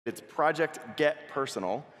It's Project Get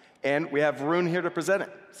Personal, and we have Varun here to present it.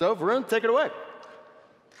 So, Varun, take it away.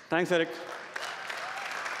 Thanks, Eric.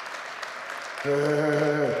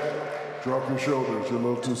 Hey. Drop your shoulders. You're a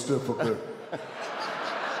little too stiff up there.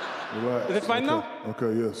 Relax. Is it fine now?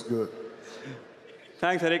 Okay, yes, good.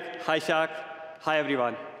 Thanks, Eric. Hi, Shaq. Hi,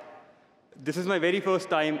 everyone. This is my very first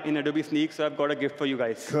time in Adobe Sneak, so I've got a gift for you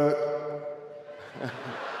guys. Cut.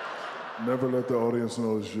 Never let the audience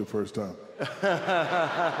know this is your first time.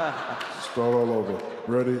 Start all over.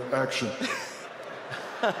 Ready, action.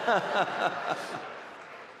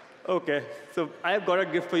 OK, so I've got a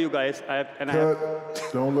gift for you guys. Cut.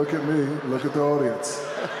 Don't look at me. Look at the audience.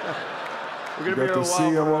 We're You got the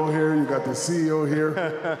CMO here. You got the CEO here.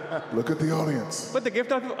 Look at the audience. But the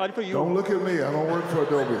gift are for you. Don't look at me. I don't work for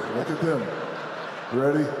Adobe. Look at them.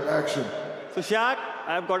 Ready, action. So, Shaq,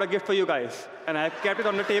 I've got a gift for you guys, and I've kept it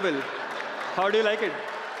on the table. How do you like it?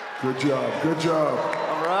 Good job. Good job.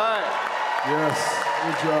 All right. Yes,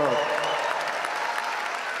 good job.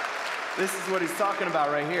 This is what he's talking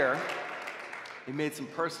about right here. He made some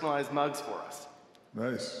personalized mugs for us.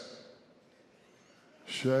 Nice.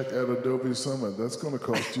 Shaq at Adobe Summit. That's going to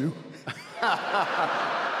cost you.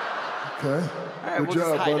 Okay. Right, good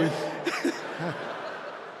job, buddy.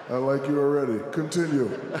 I like you already.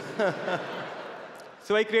 Continue.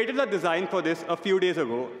 So I created the design for this a few days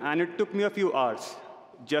ago, and it took me a few hours.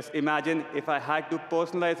 Just imagine if I had to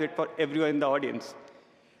personalize it for everyone in the audience.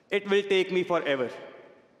 It will take me forever.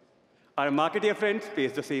 Our marketer friends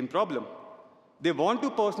face the same problem. They want to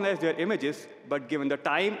personalize their images, but given the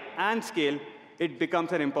time and scale, it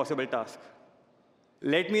becomes an impossible task.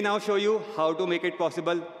 Let me now show you how to make it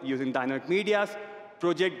possible using Dynamic Media's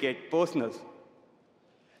Project Get Personal.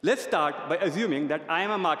 Let's start by assuming that I am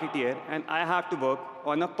a marketer and I have to work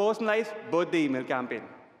on a personalized birthday email campaign.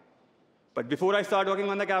 But before I start working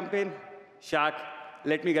on the campaign, Shaq,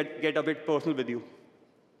 let me get a bit personal with you.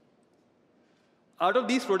 Out of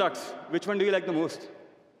these products, which one do you like the most?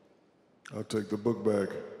 I'll take the book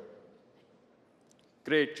bag.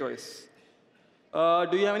 Great choice. Do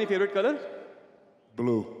you have any favorite color?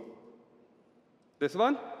 Blue. This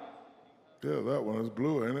one? Yeah, that one is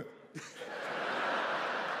blue, ain't it?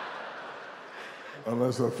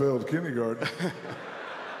 Unless I failed kindergarten.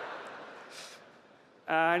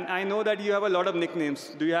 And I know that you have a lot of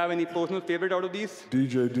nicknames. Do you have any personal favorite out of these?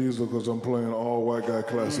 DJ Diesel, because I'm playing all white guy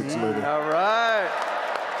classics later. All right.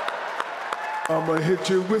 I'm going to hit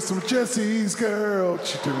you with some Jesse's girl.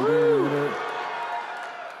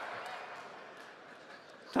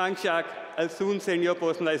 Thanks, Shaq. I'll soon send you a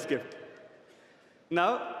personalized gift.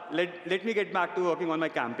 Now, let me get back to working on my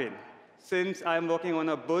campaign. Since I'm working on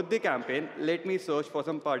a birthday campaign, let me search for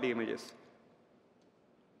some party images.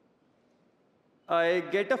 I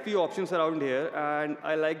get a few options around here, and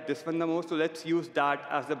I like this one the most, so let's use that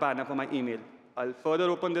as the banner for my email. I'll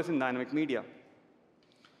further open this in Dynamic Media.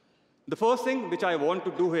 The first thing which I want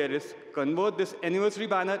to do here is convert this anniversary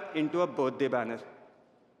banner into a birthday banner.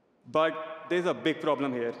 But there's a big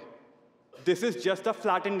problem here. This is just a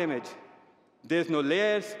flattened image. There's no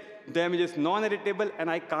layers, the image is non-editable,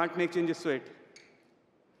 and I can't make changes to it.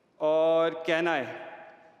 Or can I?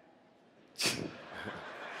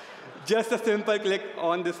 Just a simple click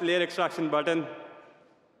on this layer extraction button,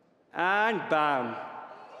 and bam.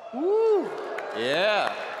 Woo!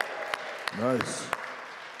 Yeah. Nice.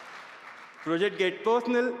 Project Get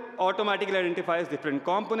Personal automatically identifies different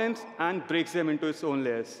components and breaks them into its own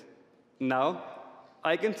layers. Now,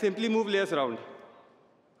 I can simply move layers around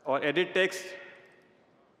or edit text,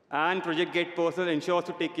 and Project Get Personal ensures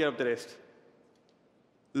to take care of the rest.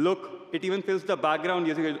 Look, it even fills the background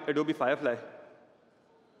using Adobe Firefly.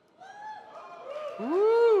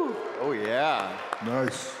 Woo! Oh, yeah.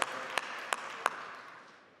 Nice.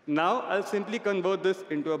 Now, I'll simply convert this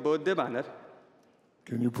into a birthday banner.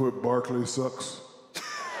 Can you put Barkley sucks?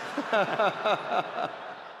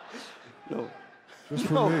 No. Just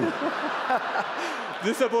for me.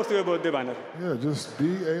 This is supposed to be a birthday banner. Yeah, just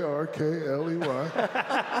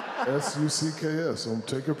BARKLEYSUCKS.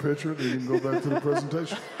 Take a picture, then you can go back to the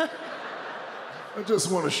presentation. I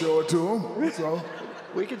just want to show it to them, that's all.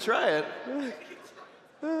 We can try it.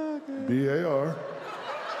 BAR.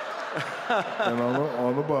 And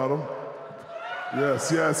on the bottom.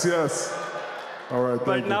 Yes, yes, yes. All right,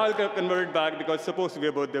 thank But now I'll convert it back because it's supposed to be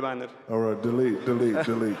a birthday banner. All right, delete, delete,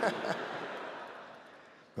 delete.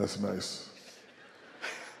 That's nice.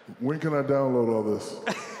 When can I download all this?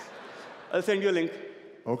 I'll send you a link.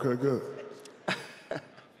 Okay, good.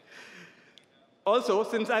 Also,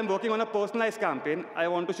 since I'm working on a personalized campaign, I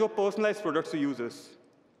want to show personalized products to users.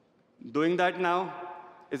 Doing that now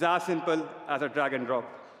is as simple as a drag and drop.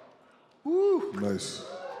 Woo. Nice.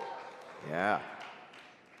 Yeah,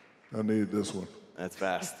 I need this one. that's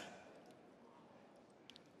fast.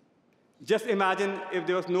 Just imagine if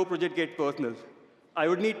there was no Project Get Personal. I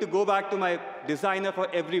would need to go back to my designer for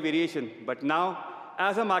every variation. But now,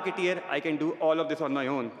 as a marketeer, I can do all of this on my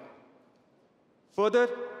own. Further,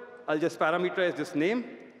 I'll just parameterize this name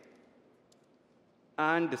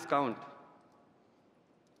and discount.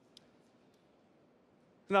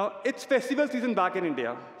 Now, it's festival season back in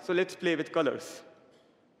India, so let's play with colors.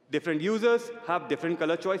 Different users have different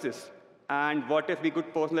color choices. And what if we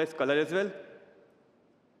could personalize color as well?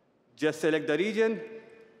 Just select the region,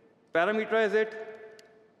 parameterize it,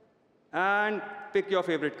 and pick your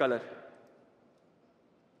favorite color.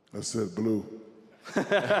 I said blue.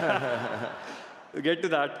 We'll get to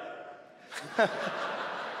that.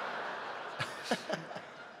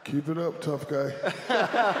 Keep it up, tough guy.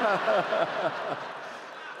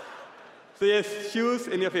 So yes, choose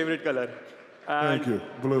in your favorite color. And Thank you.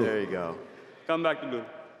 Blue. There you go. come back to blue.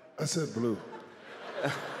 I said blue.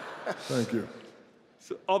 Thank you.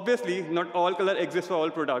 So obviously, not all color exists for all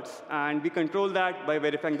products, and we control that by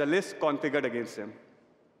verifying the list configured against them.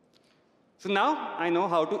 So now I know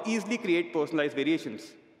how to easily create personalized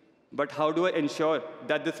variations. But how do I ensure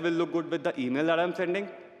that this will look good with the email that I'm sending?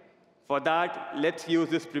 For that, let's use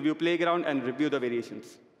this preview playground and review the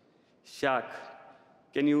variations. Shaq,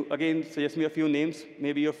 can you again suggest me a few names,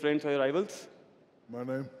 maybe your friends or your rivals? My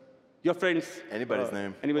name? Your friends. Anybody's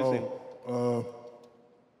name. Anybody's name.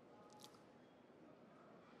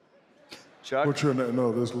 Chuck? What's your name?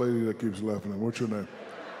 No, this lady that keeps laughing at me. What's your name?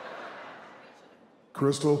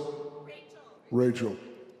 Crystal? Rachel.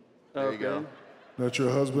 There you go. That's your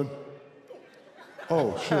husband?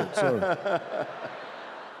 Oh, shit, sorry.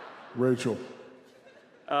 Rachel.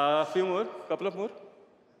 A few more, couple of more.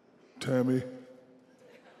 Tammy.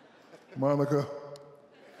 Monica.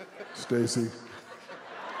 Stacy.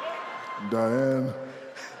 Diane.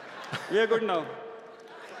 We are good now.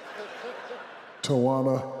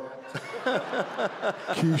 Tawana.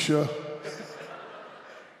 Keisha.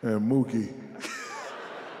 And Mookie.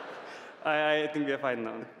 I think we are fine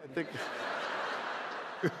now.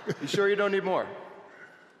 You sure you don't need more?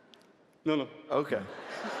 No. Okay.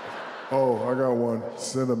 Oh, I got one.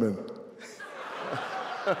 Cinnamon.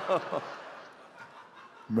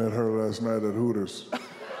 Met her last night at Hooters.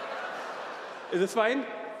 Is this fine?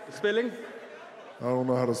 Spelling? I don't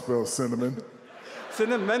know how to spell cinnamon.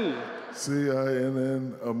 Cinnamon.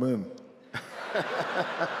 C-I-N-N, amen.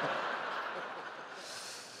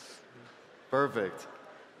 Perfect.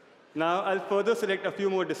 Now I'll further select a few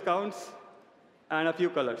more discounts and a few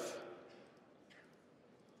colors.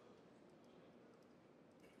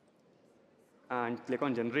 And click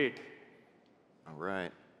on Generate. All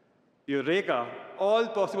right. Eureka! All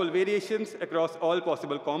possible variations across all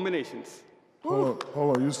possible combinations. Hold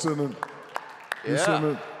on. You sending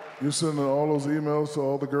all those emails to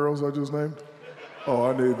all the girls I just named? Oh,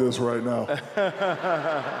 I need this right now.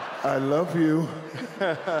 I love you.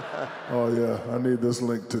 Oh yeah, I need this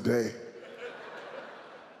link today.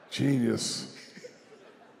 Genius.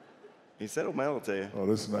 He said he'll mail it to you. Oh,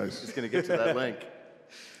 this is nice. He's going to get to that link.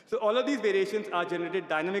 So all of these variations are generated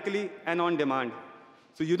dynamically and on demand.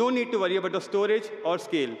 So you don't need to worry about the storage or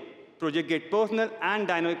scale. Project Get Personal and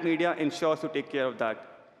Dynamic Media ensures to take care of that.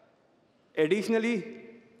 Additionally,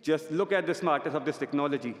 just look at the smartness of this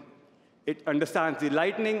technology. It understands the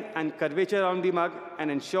lightning and curvature around the mug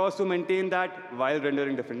and ensures to maintain that while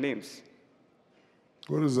rendering different names.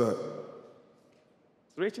 What is that?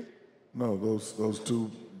 Rachel? No, those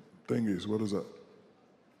two thingies. What is that?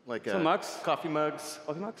 Like So mugs? coffee mugs,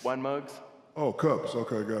 Coffee mugs? wine mugs. Oh, cups.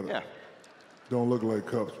 Okay, got it. Yeah. Don't look like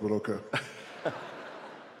cups, but okay.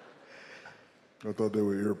 I thought they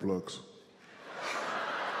were earplugs.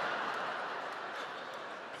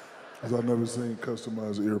 Because I've never seen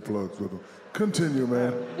customized earplugs with them. Continue,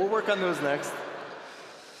 man. We'll work on those next.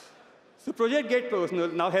 So Project Get Personal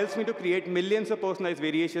now helps me to create millions of personalized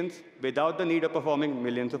variations without the need of performing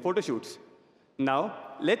millions of photo shoots. Now,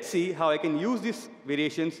 let's see how I can use these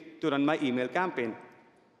variations to run my email campaign.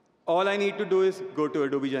 All I need to do is go to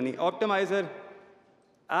Adobe Journey Optimizer,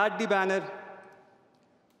 add the banner,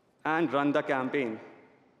 and run the campaign.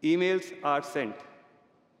 Emails are sent.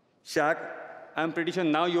 Shaq, I'm pretty sure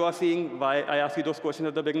now you are seeing why I asked you those questions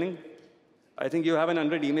at the beginning. I think you have an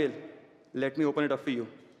unread email. Let me open it up for you.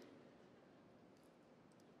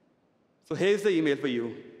 So here's the email for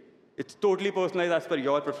you. It's totally personalized as per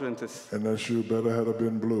your preferences. And that shoe better have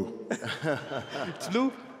been blue. It's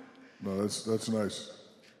blue. No, that's nice.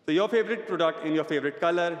 So your favorite product in your favorite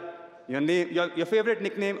color, your name, your favorite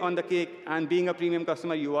nickname on the cake, and being a premium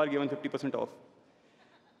customer, you are given 50% off.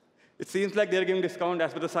 It seems like they're giving discount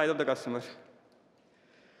as per the size of the customer.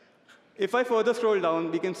 If I further scroll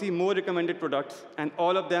down, we can see more recommended products, and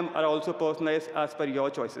all of them are also personalized as per your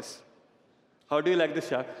choices. How do you like this,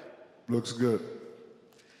 Shaq? Looks good.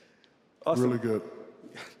 Awesome. Really good.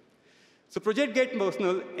 So Project Get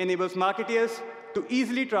Personal enables marketeers to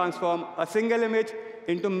easily transform a single image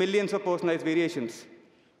into millions of personalized variations,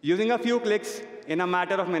 using a few clicks in a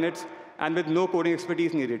matter of minutes and with no coding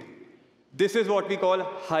expertise needed. This is what we call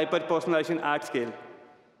hyper-personalization at scale.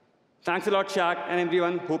 Thanks a lot, Shaq, and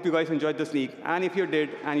everyone. Hope you guys enjoyed the sneak. And if you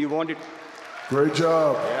did, and you want it... Great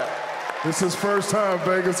job. Yeah. This is first time,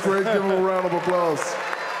 Vegas. Great. Give him a round of applause.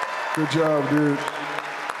 Good job, dude.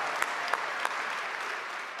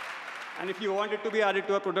 And if you want it to be added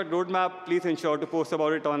to a product roadmap, please ensure to post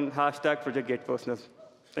about it on #ProjectGetPersonal.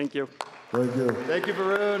 Thank you. Thank you. Thank you,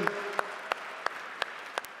 Varun.